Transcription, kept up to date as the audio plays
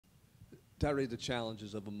Tyree, the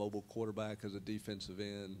challenges of a mobile quarterback as a defensive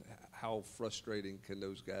end, how frustrating can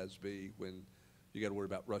those guys be when you got to worry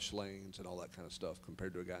about rush lanes and all that kind of stuff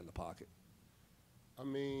compared to a guy in the pocket? I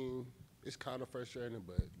mean, it's kind of frustrating,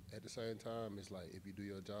 but at the same time, it's like if you do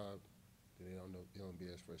your job, then it don't be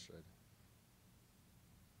as frustrating.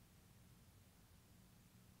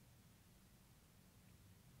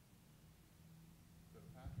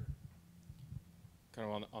 Kind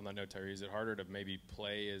of on that note, Terry, is it harder to maybe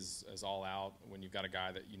play as all out when you've got a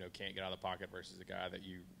guy that can't get out of the pocket versus a guy that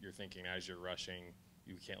you're thinking as you're rushing,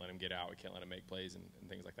 you can't let him get out, we can't let him make plays and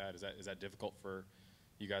things like that? Is that difficult for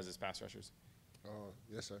you guys as pass rushers?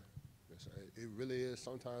 Yes, sir. Yes, sir. It really is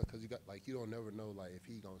sometimes because you don't never know like if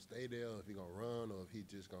he gonna stay there, or if he gonna run, or if he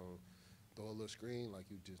just gonna throw a little screen. Like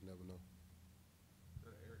you just never know.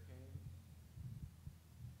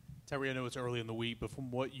 Tyree, I know it's early in the week, but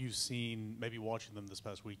from what you've seen, maybe watching them this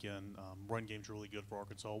past weekend, run game's really good for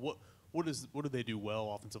Arkansas. What do they do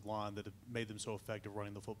well, offensive line, that have made them so effective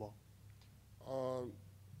running the football?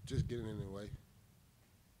 Just getting in the way.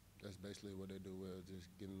 That's basically what they do well, just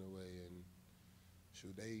getting in the way and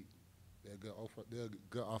shoot. They're a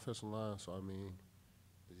good offensive line, so I mean,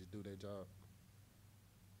 they just do their job.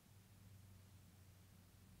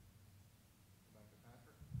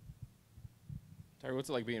 Terry, what's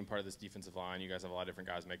it like being part of this defensive line? You guys have a lot of different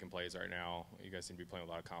guys making plays right now. You guys seem to be playing with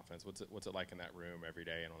a lot of confidence. What's it like in that room every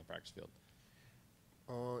day and on the practice field?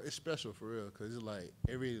 It's special for real, cause it's like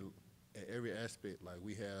every aspect, like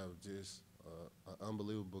we have just an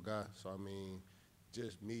unbelievable guy. So I mean,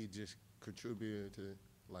 just me just contributing to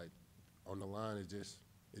like on the line, it just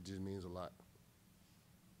means a lot.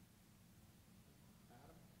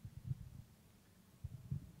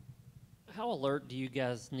 How alert do you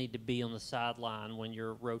guys need to be on the sideline when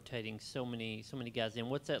you're rotating so many guys in?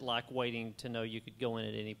 What's that like, waiting to know you could go in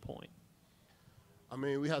at any point? I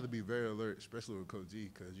mean, we have to be very alert, especially with Coach G,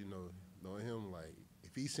 because knowing him, like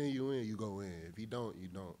if he send you in, you go in. If he don't, you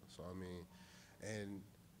don't. So I mean, and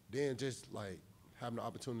then just like having the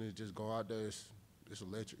opportunity to just go out there, it's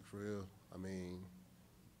electric for real. I mean,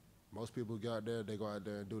 most people get out there, they go out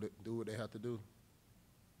there and do what they have to do.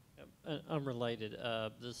 Unrelated,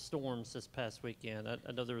 the storms this past weekend. I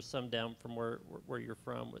know there was some down from where you're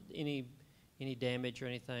from. Any damage or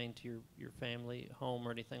anything to your family, home,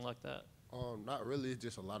 or anything like that? Not really. It's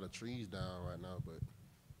just a lot of trees down right now, but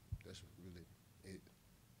that's really it.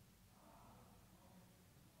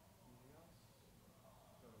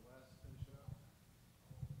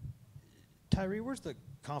 Tyree, where's the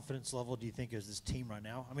confidence level, do you think, as this team right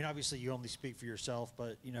now? I mean, obviously you only speak for yourself,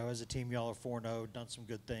 but, as a team, y'all are 4-0, done some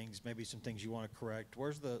good things, maybe some things you want to correct.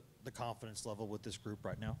 Where's the confidence level with this group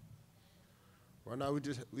right now? Right now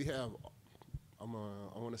we have, I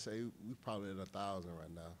want to say we probably at 1,000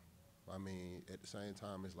 right now. I mean, at the same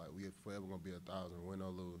time, it's like we're forever going to be 1,000, win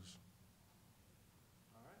or lose.